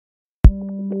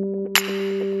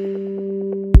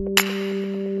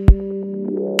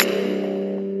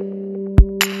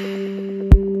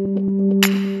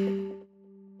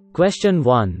Question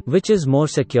 1. Which is more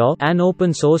secure, an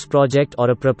open source project or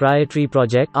a proprietary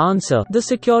project? Answer. The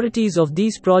securities of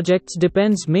these projects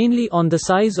depends mainly on the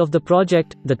size of the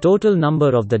project, the total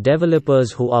number of the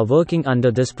developers who are working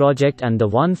under this project, and the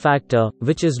one factor,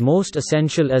 which is most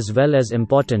essential as well as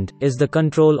important, is the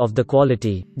control of the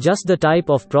quality. Just the type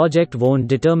of project won't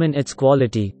determine its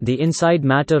quality, the inside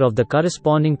matter of the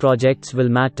corresponding projects will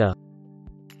matter.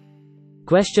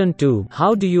 Question 2.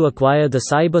 How do you acquire the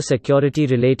cyber security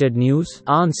related news?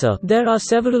 Answer. There are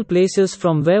several places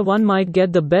from where one might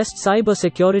get the best cyber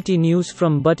security news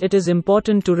from, but it is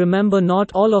important to remember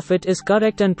not all of it is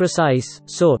correct and precise.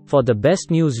 So, for the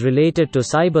best news related to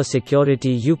cyber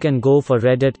security, you can go for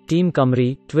Reddit, Team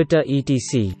Cymru, Twitter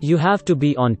etc. You have to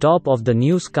be on top of the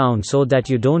news count so that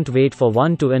you don't wait for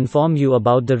one to inform you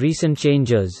about the recent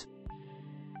changes.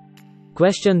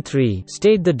 Question 3.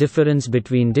 State the difference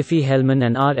between Diffie-Hellman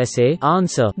and RSA.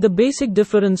 Answer. The basic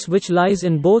difference which lies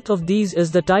in both of these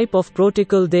is the type of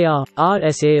protocol they are.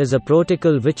 RSA is a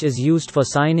protocol which is used for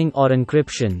signing or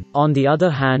encryption. On the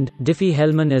other hand,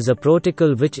 Diffie-Hellman is a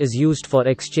protocol which is used for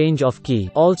exchange of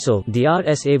key. Also, the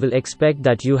RSA will expect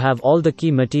that you have all the key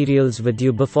materials with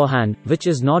you beforehand, which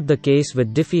is not the case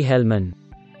with Diffie-Hellman.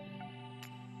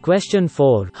 Question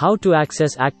 4. How to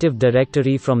access Active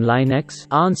Directory from Linux?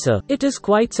 Answer. It is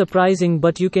quite surprising,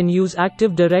 but you can use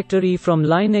Active Directory from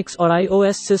Linux or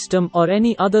iOS system or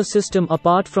any other system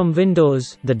apart from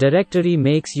Windows. The directory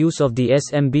makes use of the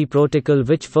SMB protocol,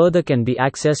 which further can be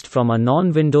accessed from a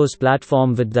non-Windows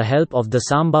platform with the help of the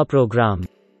Samba program.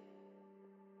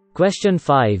 Question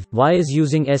 5. Why is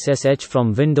using SSH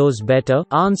from Windows better?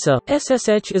 Answer.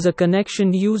 SSH is a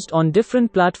connection used on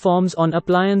different platforms on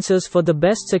appliances for the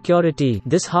best security.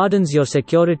 This hardens your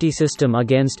security system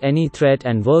against any threat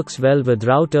and works well with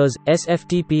routers,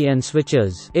 SFTP and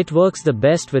switches. It works the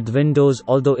best with Windows,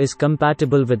 although is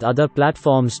compatible with other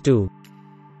platforms too.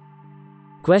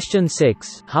 Question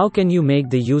 6. How can you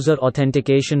make the user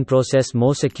authentication process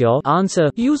more secure? Answer.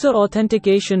 User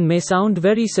authentication may sound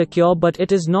very secure, but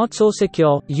it is not so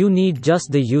secure. You need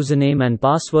just the username and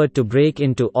password to break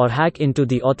into or hack into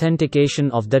the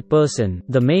authentication of that person.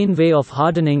 The main way of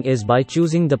hardening is by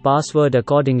choosing the password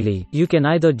accordingly. You can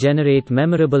either generate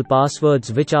memorable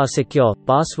passwords which are secure,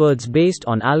 passwords based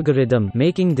on algorithm,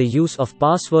 making the use of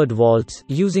password vaults,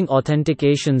 using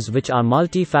authentications which are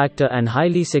multi-factor and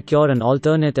highly secure, and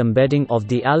alternate embedding of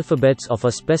the alphabets of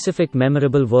a specific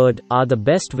memorable word, are the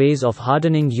best ways of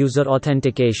hardening user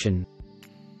authentication.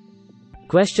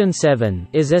 Question 7.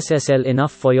 Is SSL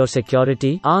enough for your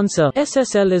security? Answer.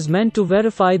 SSL is meant to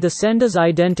verify the sender's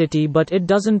identity, but it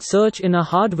doesn't search in a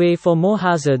hard way for more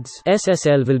hazards.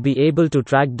 SSL will be able to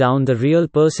track down the real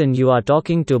person you are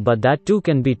talking to, but that too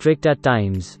can be tricked at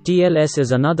times. TLS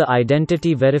is another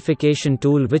identity verification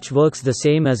tool which works the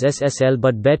same as SSL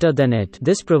but better than it.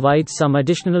 This provides some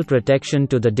additional protection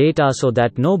to the data so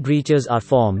that no breaches are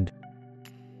formed.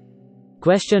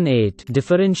 Question 8.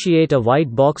 Differentiate a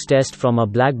white box test from a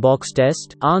black box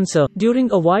test? Answer.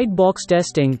 During a white box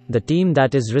testing, the team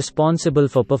that is responsible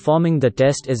for performing the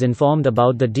test is informed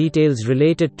about the details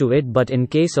related to it, but in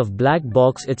case of black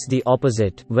box it's the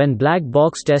opposite. When black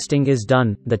box testing is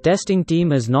done, the testing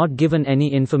team is not given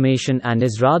any information and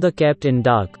is rather kept in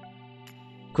dark.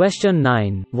 Question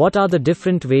 9. What are the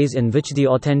different ways in which the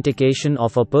authentication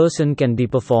of a person can be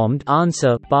performed?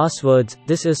 Answer. Passwords.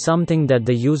 This is something that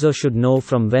the user should know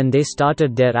from when they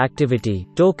started their activity.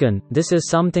 Token. This is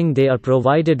something they are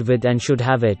provided with and should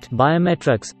have it.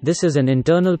 Biometrics. This is an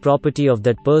internal property of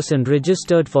that person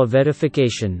registered for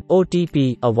verification.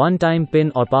 OTP. A one-time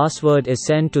PIN or password is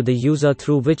sent to the user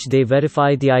through which they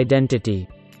verify the identity.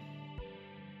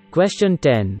 Question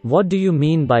 10. What do you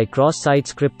mean by cross-site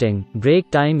scripting?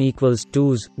 Break time equals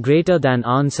 2's greater than.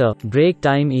 Answer. Break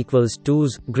time equals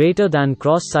 2's greater than.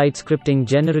 Cross-site scripting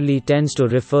generally tends to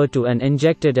refer to an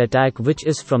injected attack which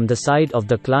is from the side of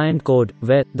the client code,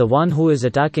 where the one who is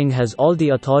attacking has all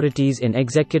the authorities in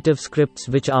executive scripts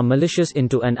which are malicious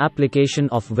into an application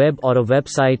of web or a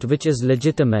website which is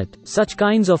legitimate. Such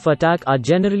kinds of attack are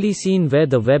generally seen where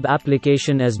the web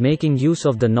application is making use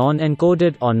of the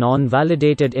non-encoded or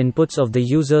non-validated inputs of the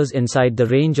users inside the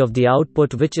range of the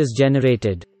output which is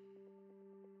generated.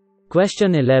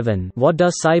 Question 11. What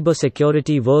does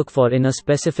cybersecurity work for in a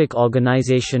specific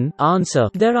organization? Answer.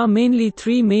 There are mainly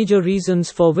three major reasons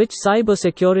for which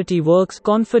cybersecurity works.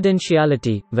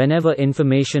 Confidentiality. Whenever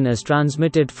information is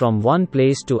transmitted from one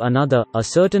place to another, a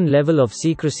certain level of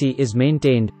secrecy is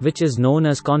maintained, which is known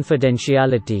as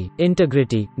confidentiality.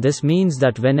 Integrity. This means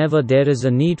that whenever there is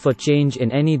a need for change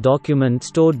in any document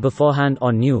stored beforehand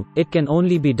or new, it can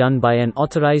only be done by an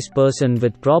authorized person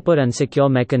with proper and secure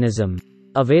mechanism.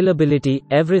 Availability.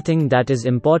 Everything that is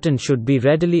important should be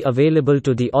readily available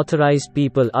to the authorized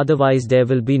people, otherwise there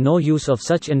will be no use of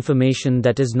such information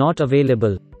that is not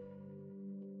available.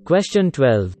 Question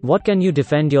 12. What can you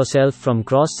defend yourself from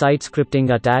cross-site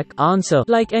scripting attack? Answer.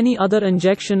 Like any other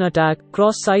injection attack,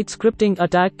 cross-site scripting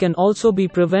attack can also be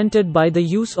prevented by the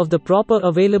use of the proper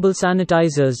available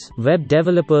sanitizers. Web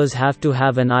developers have to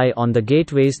have an eye on the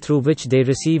gateways through which they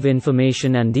receive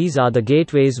information, and these are the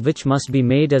gateways which must be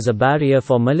made as a barrier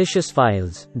for malicious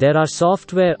files. There are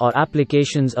software or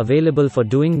applications available for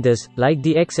doing this, like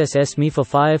the XSSMe for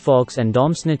Firefox and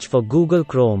DomSnitch for Google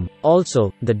Chrome.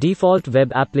 Also, the default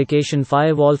web application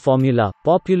firewall formula,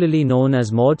 popularly known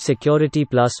as Mod Security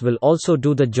Plus, will also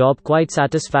do the job quite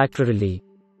satisfactorily.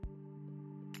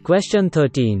 Question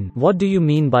 13. What do you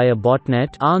mean by a botnet?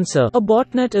 Answer. A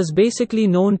botnet is basically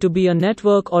known to be a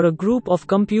network or a group of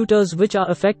computers which are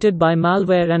affected by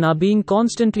malware and are being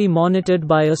constantly monitored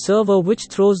by a server which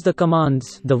throws the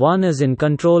commands. The one is in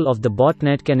control of the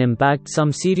botnet can impact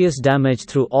some serious damage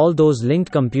through all those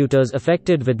linked computers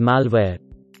affected with malware.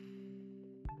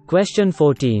 Question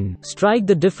 14. Strike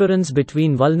the difference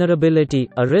between vulnerability,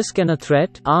 a risk and a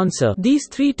threat. Answer. These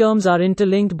three terms are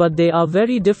interlinked but they are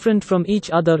very different from each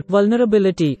other.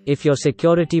 Vulnerability. If your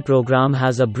security program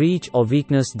has a breach or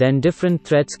weakness, then different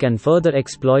threats can further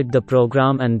exploit the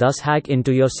program and thus hack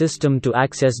into your system to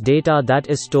access data that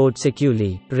is stored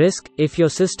securely. Risk. If your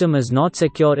system is not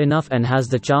secure enough and has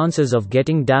the chances of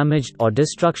getting damaged or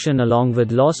destruction along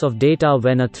with loss of data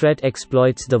when a threat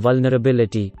exploits the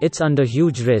vulnerability, it's under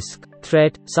huge risk.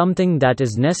 Threat. Something that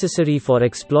is necessary for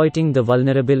exploiting the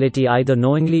vulnerability either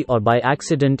knowingly or by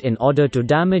accident in order to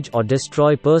damage or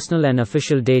destroy personal and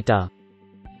official data.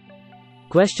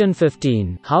 Question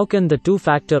 15. How can the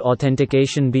two-factor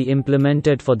authentication be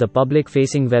implemented for the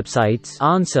public-facing websites?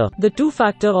 Answer. The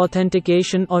two-factor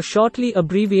authentication, or shortly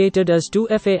abbreviated as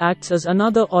 2FA, acts as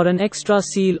another or an extra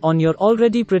seal on your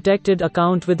already protected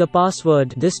account with a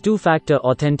password. This two-factor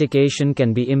authentication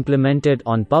can be implemented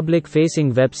on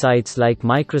public-facing websites like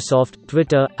Microsoft,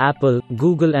 Twitter, Apple,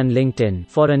 Google and LinkedIn.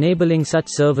 For enabling such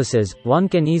services, one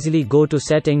can easily go to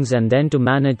Settings and then to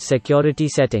Manage Security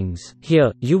Settings.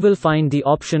 Here, you will find the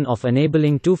option of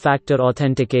enabling two-factor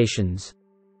authentications.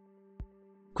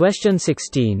 Question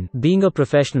 16. Being a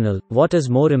professional, what is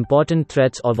more important,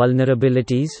 threats or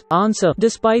vulnerabilities? Answer.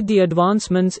 Despite the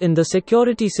advancements in the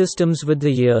security systems with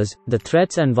the years, the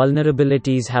threats and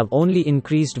vulnerabilities have only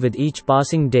increased with each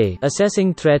passing day.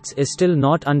 Assessing threats is still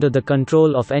not under the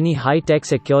control of any high-tech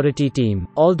security team,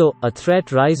 although a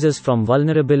threat rises from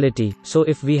vulnerability, so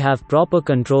if we have proper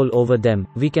control over them,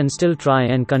 we can still try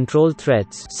and control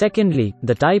threats. Secondly,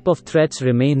 the type of threats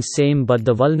remains same but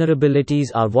the vulnerabilities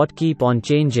are what keep on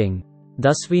changing.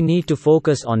 Thus we need to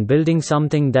focus on building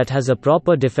something that has a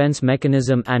proper defense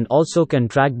mechanism and also can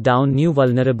track down new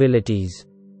vulnerabilities.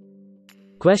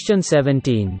 Question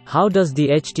 17. How does the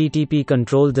HTTP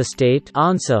control the state?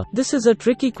 Answer. This is a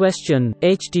tricky question.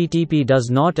 HTTP does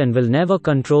not and will never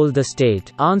control the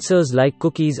state. Answers like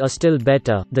cookies are still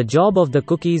better. The job of the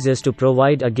cookies is to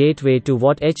provide a gateway to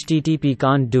what HTTP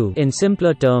can't do. In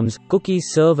simpler terms,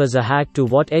 cookies serve as a hack to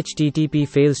what HTTP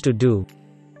fails to do.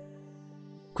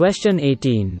 Question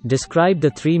 18. Describe the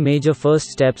three major first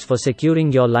steps for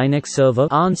securing your Linux server.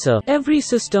 Answer. Every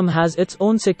system has its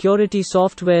own security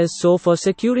softwares, so for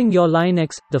securing your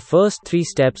Linux, the first three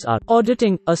steps are: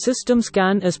 auditing. A system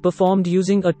scan is performed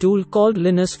using a tool called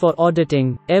Linus for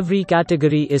auditing. Every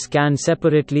category is scanned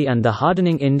separately and the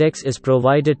hardening index is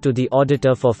provided to the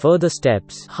auditor for further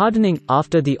steps. Hardening.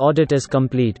 After the audit is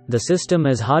complete, the system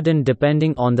is hardened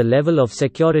depending on the level of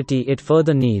security it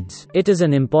further needs. It is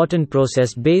an important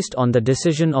process based on the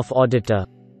decision of auditor.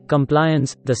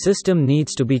 Compliance. The system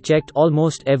needs to be checked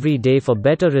almost every day for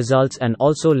better results and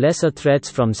also lesser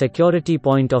threats from security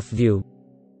point of view.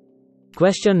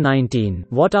 Question 19.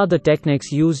 What are the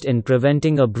techniques used in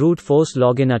preventing a brute force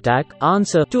login attack?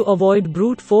 Answer. To avoid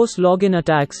brute force login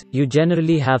attacks, you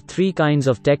generally have three kinds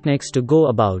of techniques to go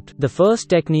about. The first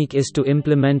technique is to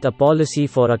implement a policy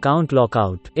for account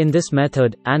lockout. In this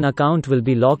method, an account will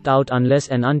be locked out unless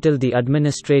and until the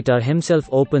administrator himself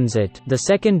opens it. The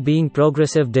second being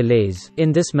progressive delays.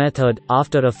 In this method,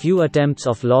 after a few attempts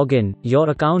of login, your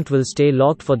account will stay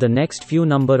locked for the next few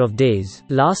number of days.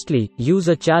 Lastly, use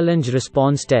a challenge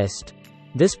response test.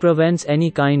 This prevents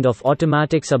any kind of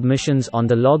automatic submissions on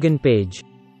the login page.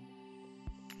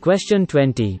 Question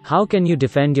 20. How can you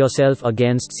defend yourself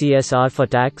against CSRF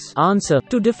attacks? Answer.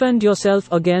 To defend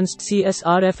yourself against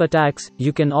CSRF attacks,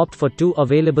 you can opt for two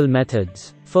available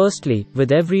methods. Firstly,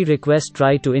 with every request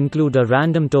try to include a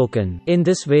random token. In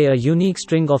this way a unique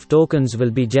string of tokens will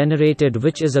be generated,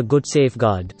 which is a good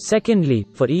safeguard. Secondly,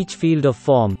 for each field of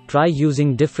form, try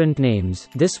using different names.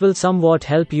 This will somewhat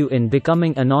help you in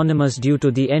becoming anonymous due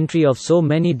to the entry of so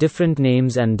many different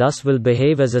names, and thus will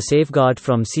behave as a safeguard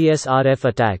from CSRF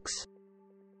attacks.